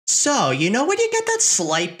So, you know when you get that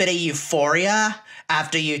slight bit of euphoria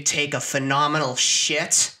after you take a phenomenal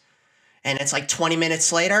shit and it's like 20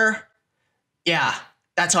 minutes later? Yeah,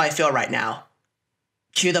 that's how I feel right now.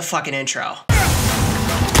 Cue the fucking intro.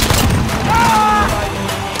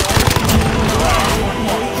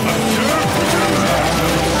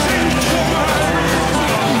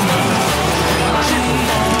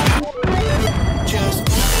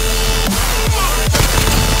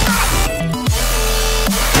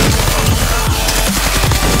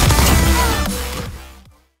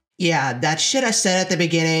 Yeah, that shit I said at the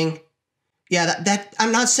beginning. Yeah, that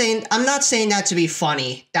I'm not saying that to be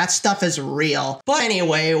funny. That stuff is real. But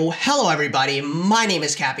anyway, hello everybody. My name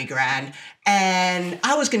is Cappy Grand, and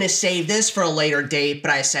I was gonna save this for a later date,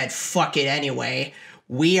 but I said fuck it anyway.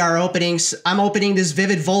 I'm opening this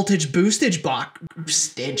Vivid Voltage boostage box.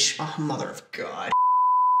 Boostage? Oh, mother of God.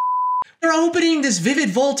 We're opening this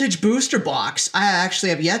Vivid Voltage booster box. I actually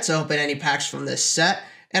have yet to open any packs from this set,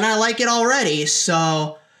 and I like it already,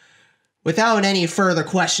 so without any further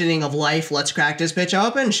questioning of life, let's crack this bitch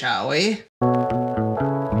open, shall we?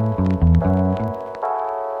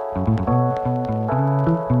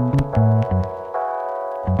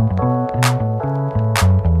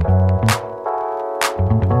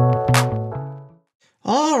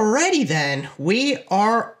 Alrighty then, we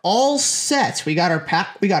are all set. We got our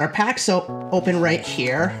packs open right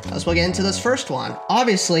here. Let's get into this first one.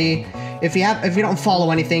 Obviously, if you don't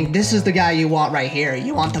follow anything, this is the guy you want right here.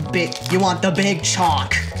 You want the big CHONK. You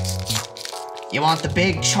want the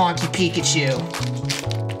big chonky Pikachu.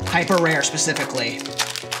 Hyper rare specifically.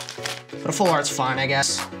 But a full art's fine, I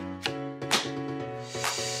guess.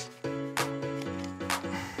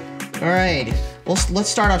 Alright, well, let's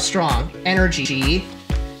start off strong. Energy,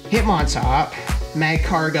 Hitmontop, Mag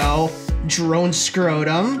Cargo, Drone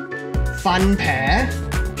Scrotum, Funtage,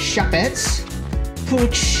 Shuppets,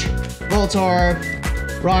 Pooch, Voltorb,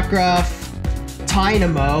 Rockruff,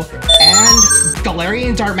 Dynamo, and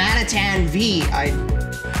Galarian Darmanitan V.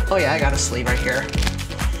 Oh yeah, I got a sleeve right here.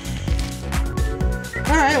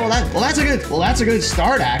 All right, well that's a good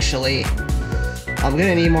start actually. I'm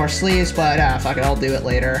gonna need more sleeves, but fuck it, I'll do it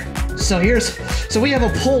later. So we have a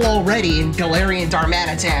pull already in Galarian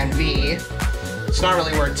Darmanitan V. It's not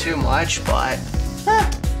really worth too much, but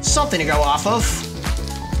something to go off of.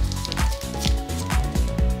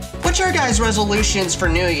 What's your guys' resolutions for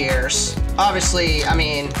New Year's? Obviously, I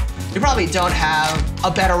mean, you probably don't have a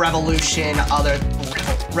better resolution other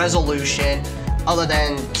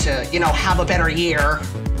than to, you know, have a better year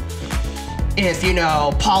if, you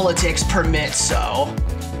know, politics permit so.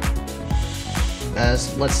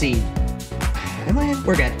 Let's see.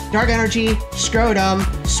 We're good. Dark Energy, Scrotum,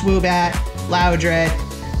 Swoobat, Loudred,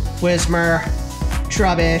 Whismur,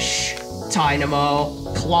 Trubbish, Dynamo,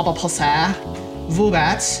 Clobbopus,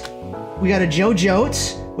 Vubat. We got a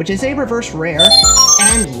Jojote, which is a reverse rare,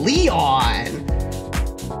 and Leon.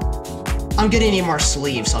 I'm gonna need more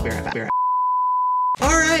sleeves. I'll be right back.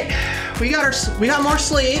 All right, we got more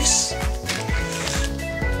sleeves.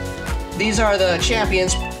 These are the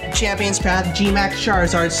Champions Path GMAX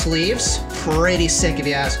Charizard sleeves. Pretty sick if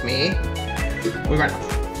you ask me. We're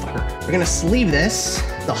gonna sleeve this,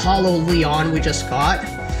 the Holo Leon we just got,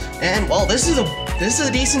 and well, this is a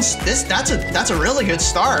decent. That's a really good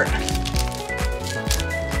start.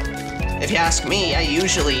 If you ask me, I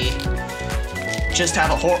usually just have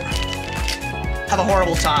a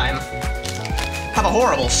horrible time. Have a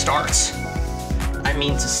horrible start, I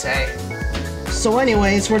mean to say. So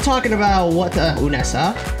anyways, we're talking about what the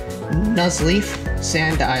Unessa, Nuzleaf,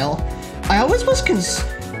 Sandile. I always was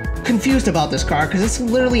confused about this card because it's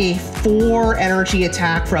literally 4 energy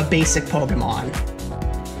attack for a basic Pokemon.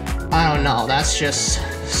 I don't know, that's just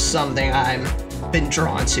something I've been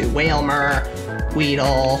drawn to. Wailmer,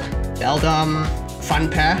 Weedle, Beldum,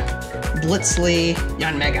 Funpeh, Blitzly,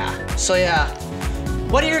 Yanmega. So yeah,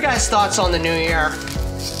 what are your guys' thoughts on the new year?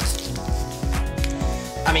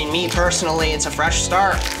 I mean, me personally, it's a fresh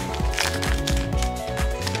start.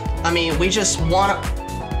 I mean,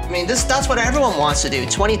 that's what everyone wants to do.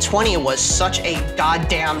 2020 was such a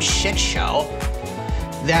goddamn shit show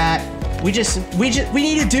that we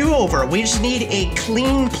need a do-over. We just need a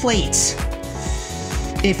clean plate,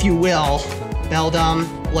 if you will. Beldum,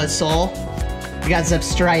 Blitzle, we got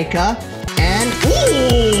Zebstrika, and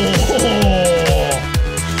ooh!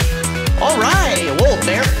 All right, well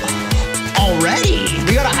there already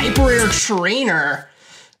we got a hyper rare trainer.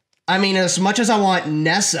 I mean, as much as I want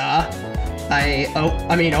Nessa, I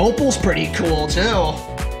mean Opal's pretty cool too.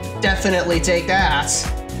 Definitely take that.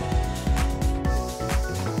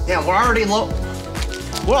 Yeah, we're already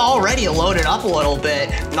loaded up a little bit.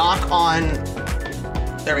 Knock on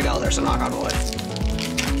There we go, there's a knock on wood.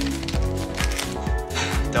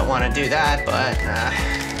 Don't want to do that, but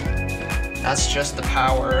that's just the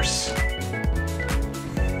powers.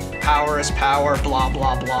 Power is power, blah,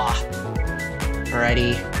 blah, blah.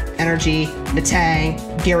 Alrighty. Energy, Natang,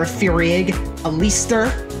 Garethuriig, Alister,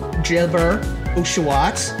 Jilbur,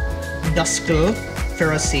 Ushawat, Dusku,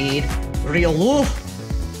 Ferroseed, Riolu,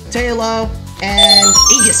 Tailo, and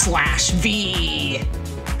Aegislash V.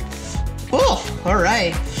 Oh,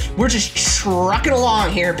 alright. We're just trucking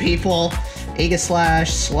along here, people. Aegislash,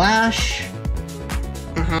 Slash.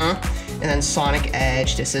 And then Sonic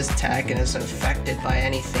Edge. This is tech and isn't affected by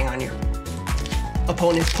anything on your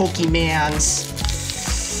opponent's Pokemans.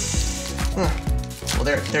 Well,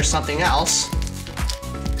 there's something else.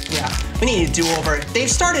 Yeah, we need to do over. They've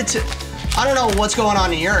started to. I don't know what's going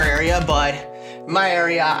on in your area, but in my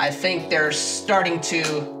area, I think they're starting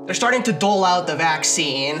to dole out the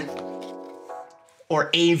vaccine or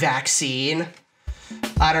a vaccine.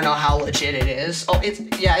 I don't know how legit it is. Oh,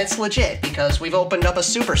 it's legit because we've opened up a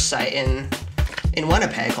super site in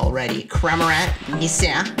Winnipeg already. Cramorant,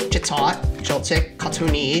 Nisa, Jatot, Joltik,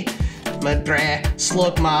 Katuni, Madre,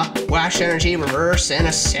 Slugma, Wash Energy, Reverse, and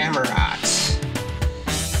a Samurott.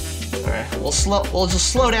 Alright, we'll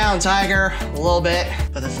just slow down, Tiger, a little bit.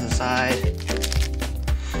 Put this aside.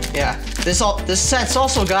 Yeah, this set's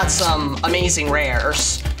also got some amazing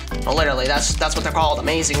rares. Well, literally, that's what they're called,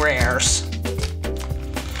 amazing rares.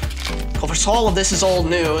 Of course, all of this is old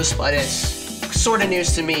news, but it's sort of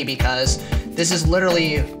news to me because this is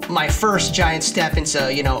literally my first giant step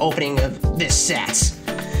into, you know, opening of this set.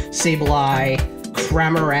 Sableye,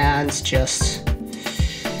 Cramorant, just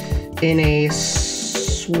in a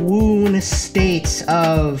swoon state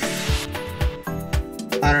of,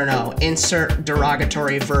 I don't know, insert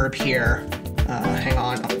derogatory verb here. Hang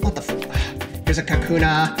on, what the f- Here's a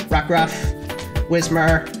Kakuna, Rockruff,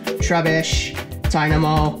 Whismur, Trubbish,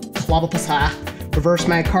 Dynamo, Clobopasa, Reverse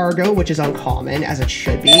Magcargo, which is uncommon, as it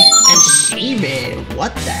should be, and Shaman.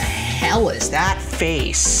 What the hell is that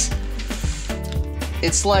face?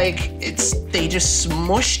 It's like, they just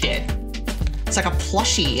smushed it. It's like a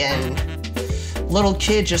plushie, and little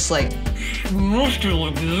kid just like, smushed it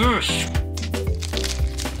like this.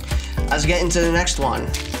 Let's get into the next one.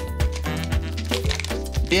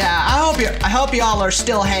 Yeah, I hope y'all are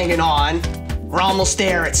still hanging on. We're almost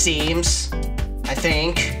there, it seems. I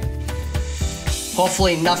think.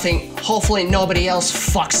 Hopefully nobody else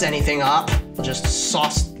fucks anything up. We'll just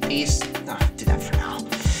sauce these. Do that for now.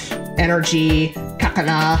 Energy,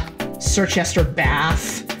 Kakana, Sirchester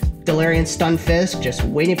Bath, Delirium Stunfisk, just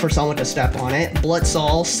waiting for someone to step on it.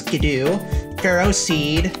 Bloodsoul, Skidoo,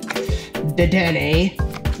 Ferroseed, Dedenne,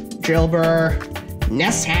 Drillbur,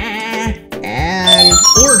 Nessa, and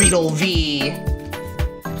Orbital V.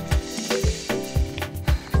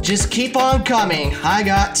 Just keep on coming. I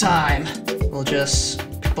got time. We'll just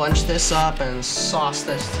bunch this up and sauce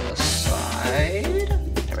this to the side.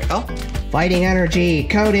 There we go. Fighting Energy,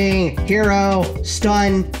 Coding, Hero,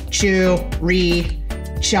 Stun, Chew,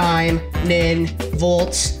 Chime, Nin,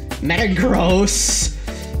 Volt, Metagross,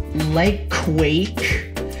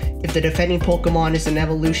 Quake. If the defending Pokemon is an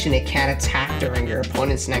evolution, it can't attack during your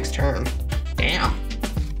opponent's next turn. Damn.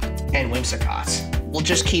 And Whimsicott. We'll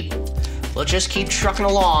just keep trucking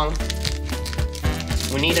along.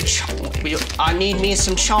 We need I need me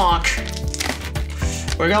some CHONK.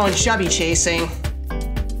 We're going chubby chasing.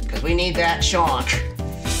 Because we need that CHONK.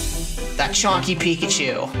 That chonky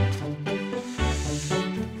Pikachu.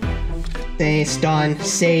 They stun,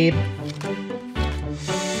 save.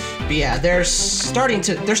 But yeah, they're starting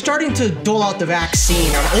to dole out the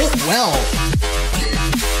vaccine. Oh well.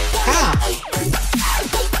 Ah.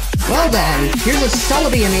 Well then, here's a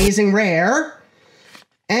Celebi Amazing Rare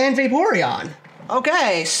and Vaporeon.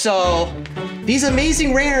 Okay, so these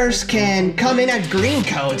amazing rares can come in at green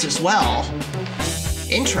codes as well.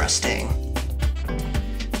 Interesting.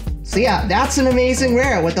 So yeah, that's an amazing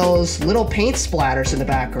rare with those little paint splatters in the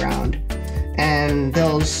background. And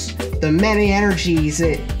the many energies,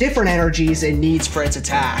 different energies it needs for its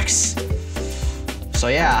attacks. So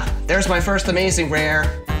yeah, there's my first amazing rare.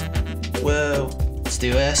 Whoa, let's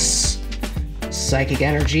do this. Psychic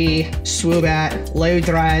Energy, Swoobat,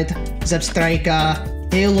 Loudred,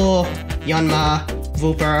 Zebstrika, Halo, Yanma,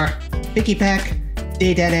 Vooper, Pikipek,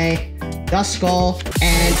 Dedenne, Duskull,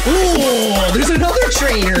 and ooh, there's another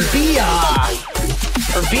trainer, Bia!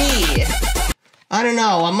 Or B. I don't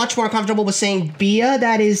know, I'm much more comfortable with saying Bia.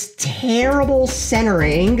 That is terrible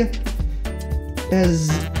centering.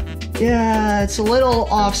 Yeah, it's a little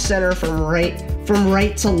off center from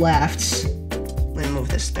right to left. Let me move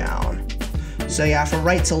this down. So yeah, from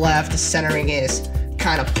right to left, the centering is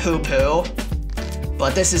kind of poo-poo.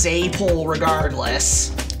 But this is a pull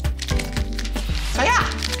regardless. So yeah,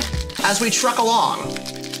 as we truck along.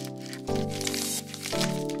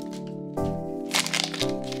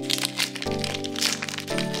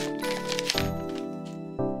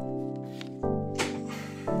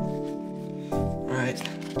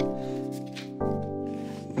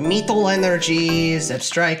 Metal Energy,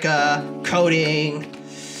 Zebstrika, Coating,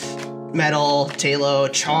 Metal,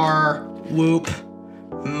 Talo, Char, Whoop,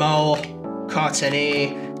 Mo,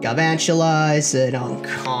 Cottony, Galvantula is an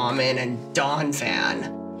uncommon, and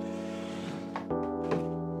Donphan.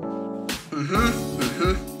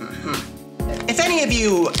 If any of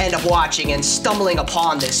you end up watching and stumbling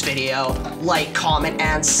upon this video, like, comment,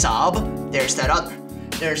 and sub. There's that,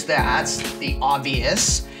 the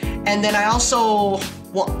obvious. And then I also,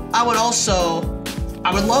 well, I would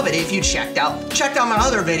love it if you checked out my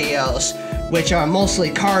other videos, which are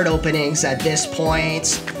mostly card openings at this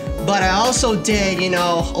point. But I also did, you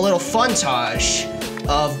know, a little funtage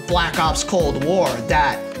of Black Ops Cold War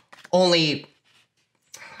that only...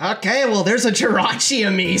 Okay, well, there's a Jirachi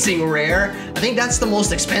Amazing Rare. I think that's the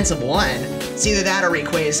most expensive one. It's either that or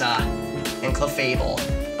Rayquaza and Clefable.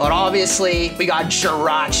 But obviously, we got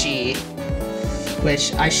Jirachi,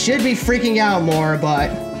 which I should be freaking out more, but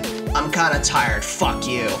I'm kind of tired. Fuck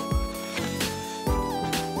you.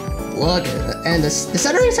 Look, and the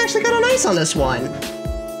centering's actually kind of nice on this one.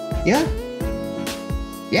 Yeah.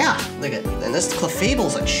 Yeah, look at, and this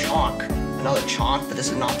Clefable's a chonk. Another chonk, but this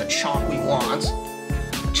is not the chonk we want.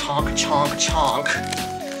 Chonk, chonk, chonk.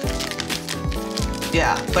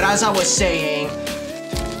 Yeah, but as I was saying,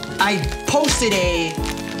 I posted a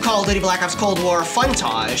Call of Duty Black Ops Cold War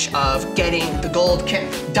funtage of getting the gold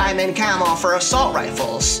diamond camo for assault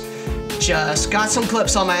rifles. Just got some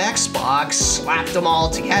clips on my Xbox, slapped them all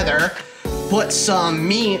together, put some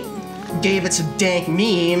gave it some dank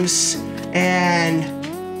memes, and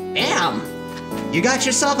bam, you got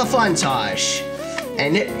yourself a funtage.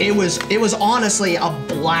 And it was honestly a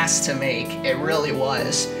blast to make. It really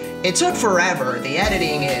was. It took forever. The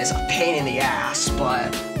editing is a pain in the ass,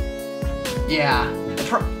 but yeah,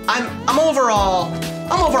 I'm overall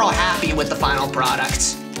happy with the final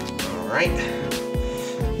product. All right.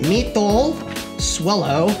 Meatball,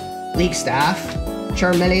 Swallow, League Staff,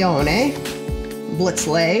 Charmeleone,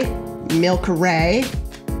 Blitzley, Milkray,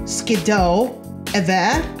 Skiddo,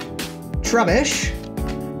 Eve, Trubbish.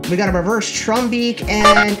 We got a reverse Trumbeak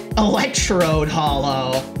and Electrode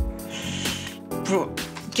Hollow.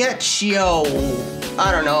 Get yo,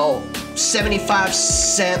 I don't know,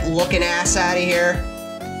 75-cent looking ass out of here.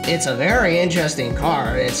 It's a very interesting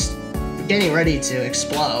card. It's getting ready to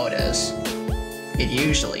explode as it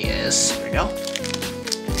usually is. There we go.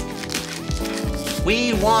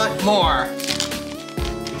 We want more.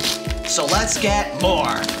 So let's get more.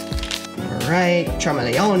 All right,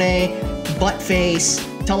 Charmeleone, Buttface,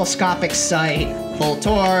 Telescopic Sight,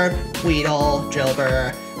 Voltorb, Weedle,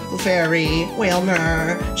 Drillbur, Clefairy,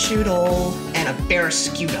 Whalmer, Shoodle, and a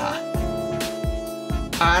Barraskewda.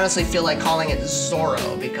 I honestly feel like calling it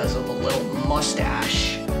Zorro because of the little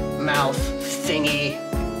mustache mouth thingy.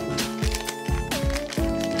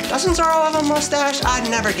 Doesn't Zorro have a mustache? I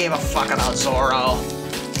never gave a fuck about Zorro.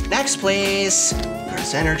 Next, please.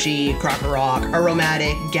 Grass Energy, Krokorok,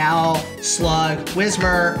 Aromatic, Gal, Slug,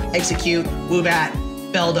 Whismur, Execute, Woobat,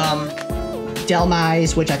 Beldum,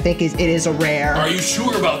 Delmise, which I think it is a rare. Are you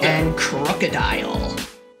sure about that? And Crocodile.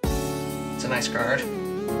 It's a nice card.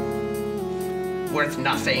 Worth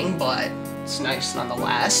nothing, but it's nice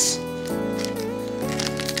nonetheless.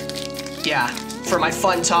 Yeah, for my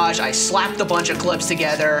funtage, I slapped a bunch of clips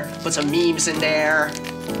together, put some memes in there.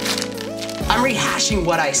 I'm rehashing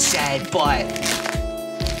what I said, but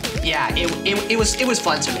yeah, it was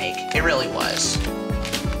fun to make. It really was.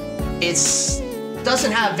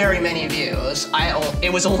 Doesn't have very many views.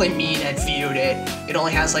 It was only me that viewed it. It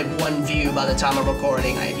only has like 1 view by the time I'm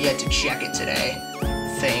recording. I have yet to check it today,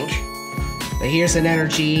 I think. But here's an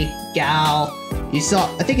Energy, Gal.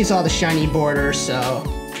 I think you saw the shiny border, so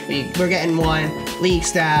we're getting one. League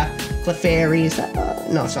Staff, Clefairy,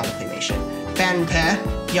 no, it's not a Claymation. Fanpe,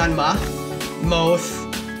 Yunma, Moth,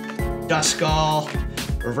 Duskull,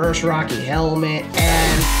 Reverse Rocky Helmet,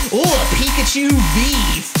 and ooh, a Pikachu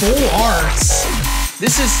V, full arts.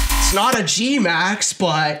 It's not a G-Max,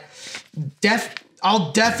 but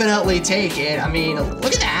I'll definitely take it. I mean,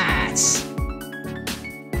 look at that.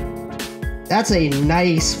 That's a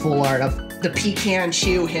nice full art of the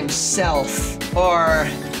Pikachu himself, or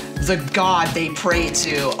the god they pray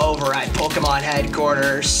to over at Pokemon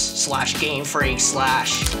headquarters / Game Freak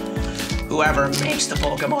 / whoever makes the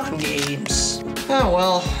Pokemon games. Oh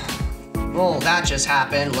well, Well, that just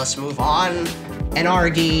happened. Let's move on.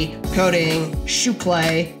 Energy, coding,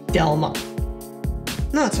 Shuklay, Delma.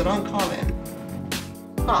 No, it's an uncommon.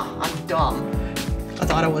 Huh, I'm dumb. I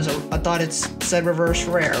thought it said reverse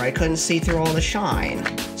rare. I couldn't see through all the shine.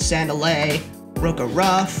 Sandalay, Roka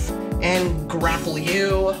Ruff, and Grapple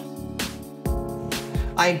You.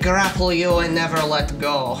 I grapple you and never let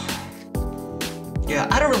go. Yeah,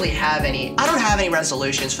 I don't have any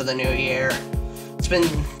resolutions for the new year.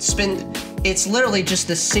 It's literally just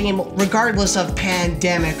the same, regardless of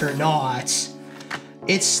pandemic or not.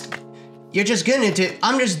 I'm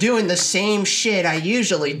just doing the same shit I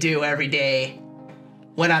usually do every day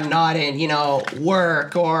when I'm not in, you know,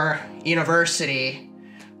 work or university,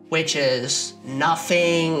 which is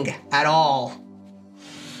nothing at all.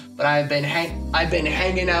 But I've been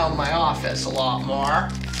hanging out in my office a lot more,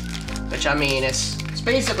 which, I mean, it's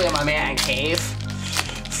basically my man cave,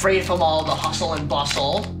 free from all the hustle and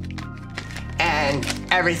bustle and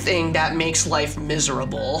everything that makes life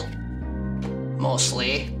miserable,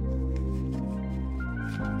 mostly.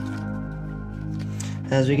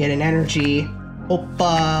 As we get an energy,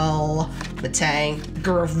 Opal, Matang,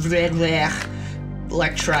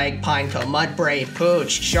 Electrike, Pineco, Mudbray,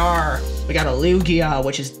 Pooch, Char. We got a Lugia,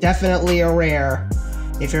 which is definitely a rare.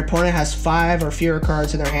 If your opponent has 5 or fewer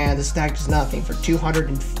cards in their hand, this attack does nothing for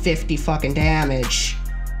 250 fucking damage.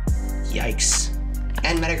 Yikes.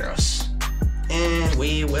 And Metagross. And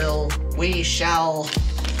we shall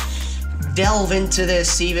delve into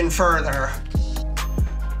this even further.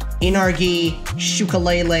 Inargi,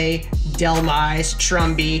 Shukalele, Delmise,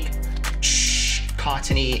 Trumbeak,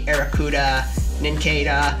 Cottony, Aracuda,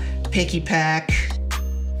 Nincada, Pikipek,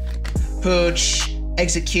 Pooch,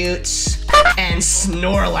 Executes, and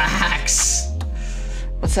Snorlax.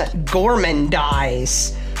 What's that? Gorman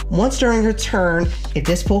dies. Once during your turn, if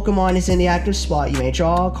this Pokemon is in the active spot, you may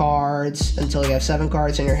draw cards until you have 7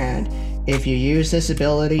 cards in your hand. If you use this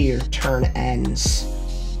ability, your turn ends.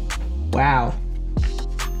 Wow.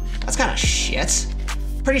 That's kind of shit.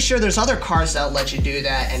 Pretty sure there's other cards that'll let you do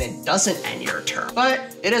that and it doesn't end your turn.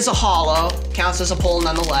 But it is a holo, counts as a pull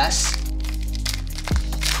nonetheless.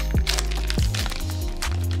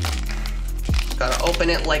 Gotta open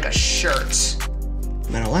it like a shirt.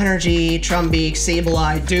 Metal Energy, Trumbeak,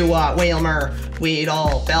 Sableye, Dewott, Whalmer,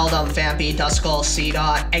 Weedle, Beldum, Vampy, Duskull,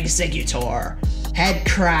 Seedot, Executor, Head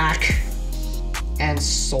Crack, and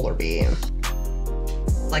Solar Beam.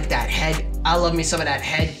 Like that head, I love me some of that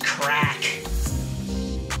head crack.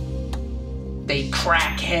 They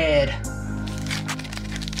crack head.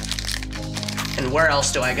 And where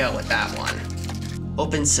else do I go with that one?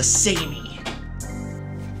 Open Sasami.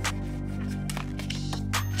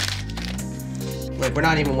 Like, we're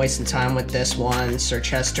not even wasting time with this one. Sir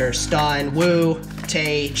Chester, Stun, Woo,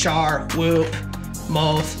 Tay, Char, Whoop,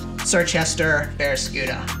 Moth, Sir Chester,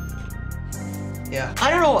 Barraskewda. Yeah,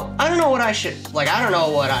 I don't know what I should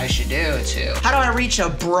do to. How do I reach a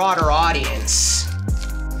broader audience?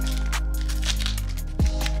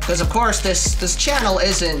 Because of course this channel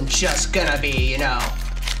isn't just gonna be, you know,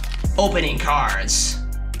 opening cards,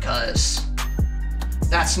 because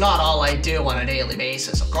that's not all I do on a daily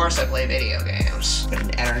basis. Of course I play video games. But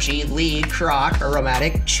an Energy, Lee, Croc,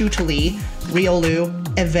 Aromatic, Chutali, Riolu,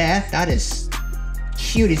 Eve, that is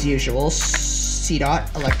cute as usual, Seedot,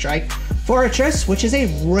 Electrike, Fortress, which is a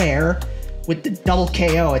rare with the double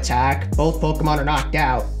KO attack. Both Pokemon are knocked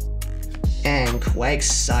out. And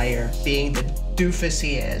Quagsire, being the doofus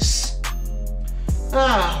he is.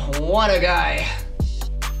 Ah, what a guy.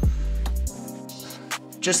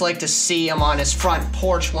 Just like to see him on his front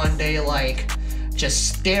porch one day, like,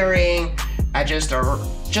 just staring at just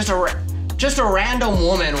a random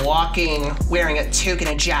woman walking, wearing a toque and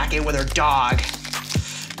a jacket with her dog.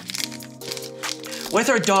 With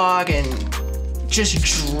her dog and just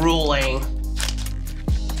drooling.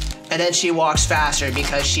 And then she walks faster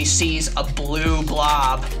because she sees a blue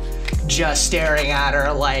blob just staring at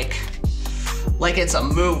her like it's a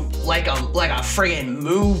like a friggin'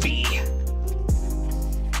 movie.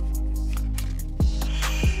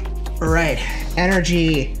 Right,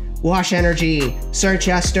 Energy, Wash Energy, Sir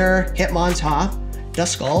Chester, Hitmontop,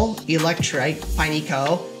 Duskull, Electrike,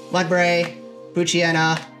 Pineco, Mudbray,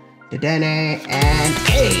 Buchiana, Dedenne, and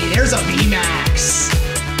hey, there's a VMAX!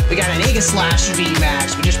 We got an Aegislash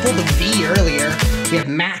VMAX. We just pulled the V earlier. We have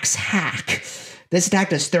Max Hack. This attack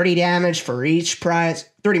does 30 damage for each prize,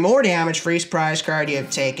 30 more damage for each prize card you have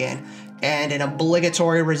taken, and an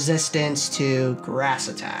obligatory resistance to grass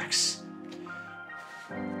attacks.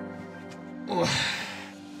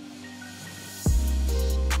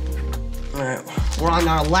 Alright, we're on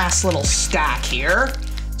our last little stack here.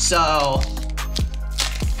 So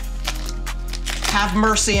Have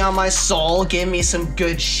mercy on my soul. Give me some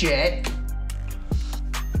good shit.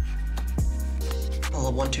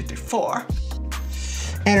 Level 1, 2, 3, 4.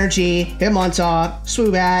 Energy, Hitmontop,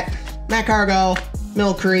 Swoobat, Mac Cargo,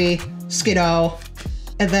 Milcery, Skiddo,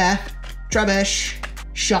 Fedde, Trubbish,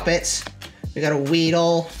 Shuppet. We got a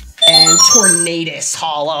Weedle and Tornadus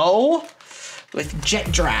Hollow with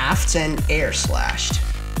Jet Draft and Air Slashed.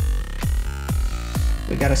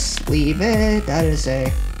 We gotta sleeve it. That is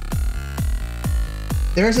a.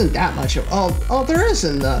 There isn't that much of. Oh, there is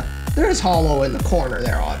there is Hollow in the corner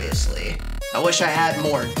there, obviously. I wish I had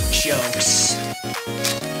more jokes,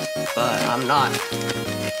 but I'm not.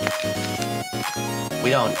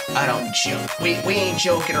 I don't joke. We ain't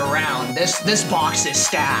joking around. This box is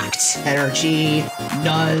stacked. Energy,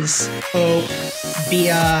 Nuzz, Oak,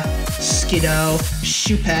 Bia, Skiddo,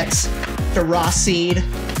 Shuppet, Ferocity,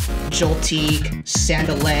 Jolteak,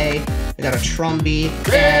 Sandalay. We got a Trumby,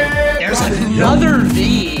 and there's another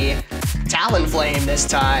V! Talonflame this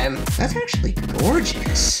time. That's actually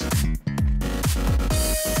gorgeous.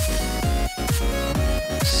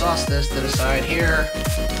 Sauce this to the side here.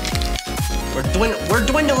 We're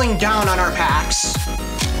dwindling down on our packs.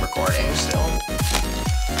 Recording still.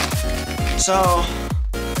 So,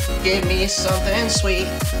 give me something sweet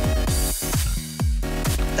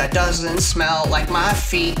that doesn't smell like my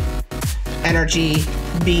feet. Energy,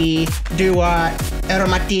 B, Duat,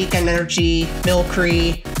 Aromatic Energy,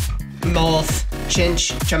 Milcery, Moth,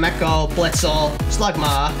 Chinch, Chameco, Blitzel,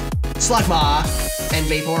 Slugma, and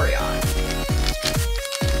Vaporeon.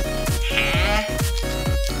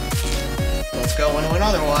 Let's go into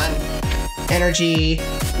another one. Energy,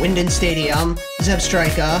 Winden Stadium,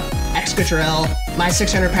 Zebstrika, Excadrill, My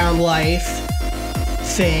 600 Pound Life,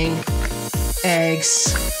 Thing,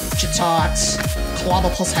 Eggs, Chatot,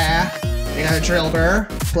 Clobopus. We got a Drillbur,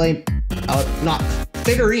 not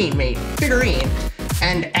Figurine, mate. Figurine,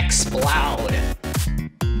 and Exploud.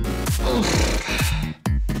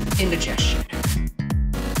 Indigestion.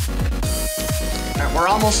 Alright, we're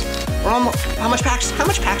almost, how much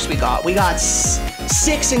packs we got? We got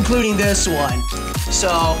 6 including this one.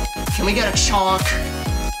 So, can we get a Chonk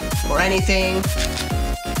or anything?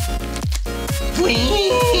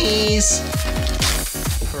 Please!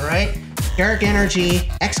 Alright. Dark Energy,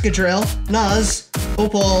 Excadrill, Nuzz,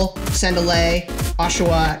 Opal, Sandalay,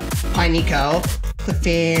 Oshawott, Pineco,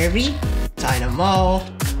 Clefairy, Dynamo,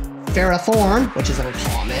 Ferrothorn, which is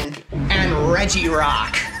uncommon, and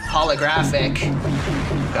Regirock, holographic.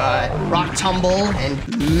 Got Rock Tumble and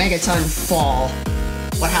Megaton Fall.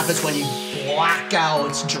 What happens when you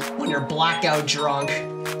when you're blackout drunk?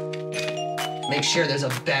 Make sure there's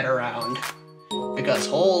a bet around. Because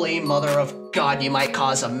holy mother of God, you might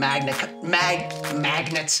cause a Magneton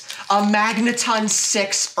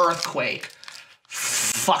 6 earthquake.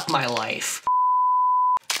 Fuck my life.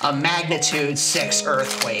 A magnitude 6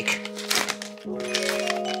 earthquake.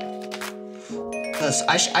 Cause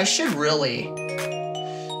I should really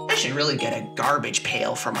get a garbage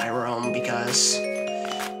pail for my room because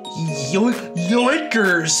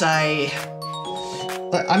yoinkers,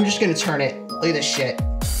 I'm just gonna turn it. Look at this shit.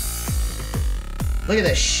 Look at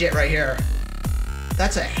this shit right here.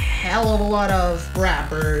 That's a hell of a lot of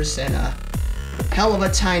wrappers and a hell of a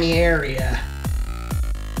tiny area.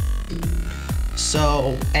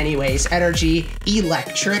 So, anyways, Energy,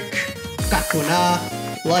 Electric, Kakuna,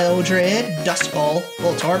 Lyodrid, Duskull,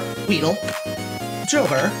 Voltorb, Weedle,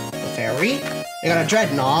 Drillbur, Fairy. We got a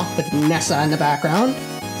Dreadnought with Nessa in the background.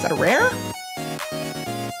 Is that a rare?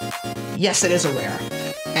 Yes, it is a rare.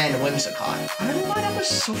 And Whimsicott. I don't know why that was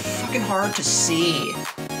so fucking hard to see.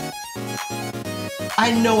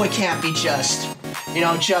 I know it can't be just,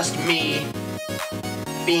 just me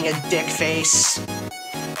being a dick face.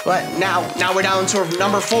 But now we're down to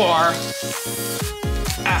number 4.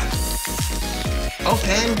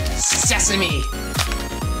 Open sesame.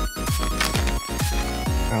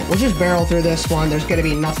 Alright, we'll just barrel through this one. There's gonna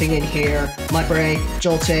be nothing in here. Mudbray,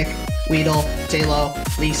 Joltik, Weedle, Tailo,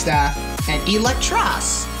 Leestaff, and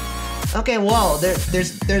Electros. Okay, well,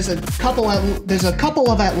 there's a couple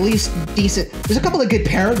of at least decent. There's a couple of good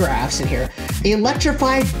paragraphs in here.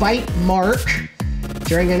 Electrified Bite Mark.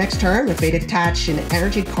 During the next turn, if they attach an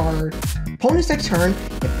energy card, opponent's next turn,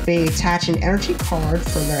 if they attach an energy card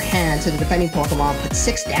from their hand to the defending Pokemon, put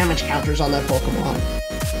 6 damage counters on that Pokemon.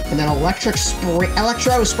 And then Electro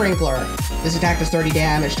Sprinkler. This attack does 30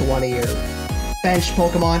 damage to one of your bench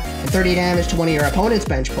Pokemon, and 30 damage to one of your opponent's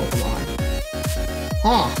bench Pokemon.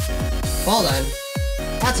 Huh. Well then,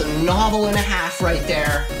 that's a novel and a half right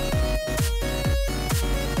there.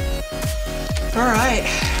 Alright.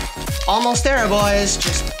 Almost there, boys.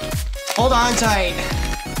 Just hold on tight.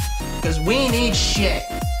 because we need shit.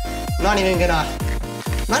 I'm not even gonna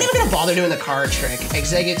bother doing the card trick.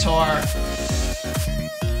 Executor,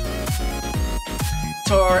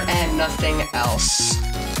 and nothing else.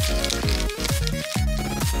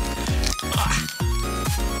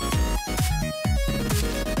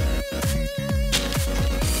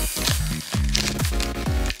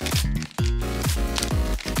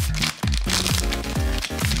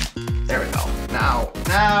 There we go.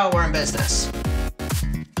 Now we're in business.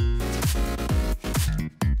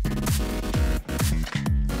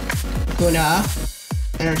 Luna,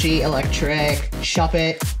 Energy, Electric,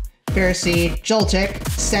 Shuppet, Pharisee, Joltik,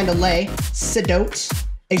 Sandalay, Sedote,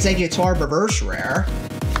 Executor, Reverse Rare,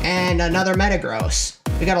 and another Metagross.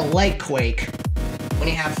 We got a Light Quake. When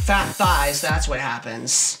you have fat thighs, that's what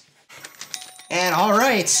happens. And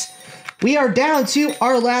alright, we are down to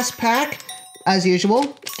our last pack. As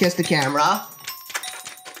usual, kiss the camera,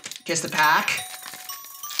 kiss the pack,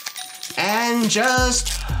 and just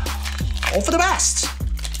hope for the best.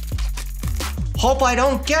 Hope I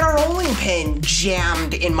don't get a rolling pin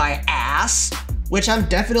jammed in my ass, which I'm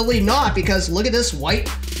definitely not, because look at this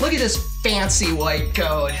fancy white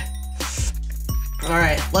code. All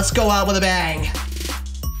right, let's go out with a bang.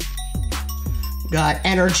 Got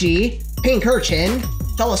Energy, Pink Urchin,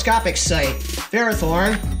 Telescopic Sight,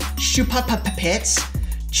 Ferrothorn, Shupapapits,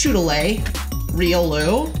 Chudale,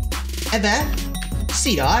 Riolu, Eve,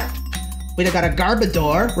 Seedot. We got a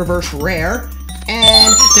Garbodor, Reverse Rare,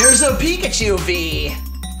 and there's a Pikachu V.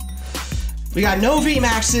 We got no V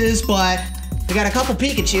Maxes, but we got a couple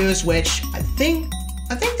Pikachus, which I think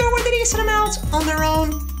they're worth a decent amount on their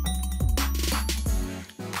own.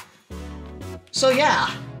 So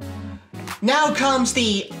yeah, now comes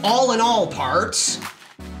the all-in-all parts.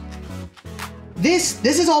 These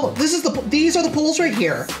are the pulls right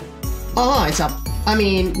here. It's up. I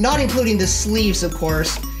mean, not including the sleeves, of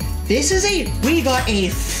course. We got a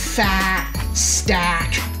fat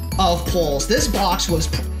stack of pulls. This box was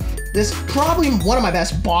probably one of my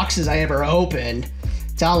best boxes I ever opened.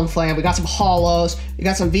 Talonflame, we got some holos, we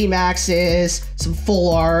got some VMAXs, some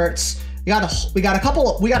full arts. We got a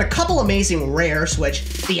couple amazing rares, which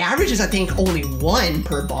the average is I think only 1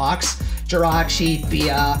 per box. Jirachi,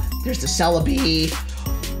 Bia, there's the Celebi,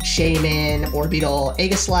 Shaman, Orbital,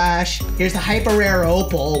 Aegislash. Here's the Hyper Rare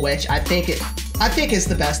Opal, which I think is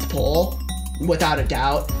the best pull, without a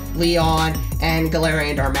doubt. Leon and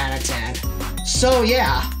Galarian Darmanitan. So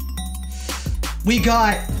yeah, we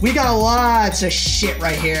got lots of shit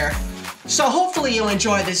right here. So hopefully you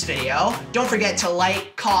enjoyed this video. Don't forget to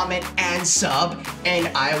like, comment, and sub, and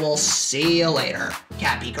I will see you later.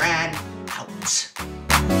 Cappy Gran out.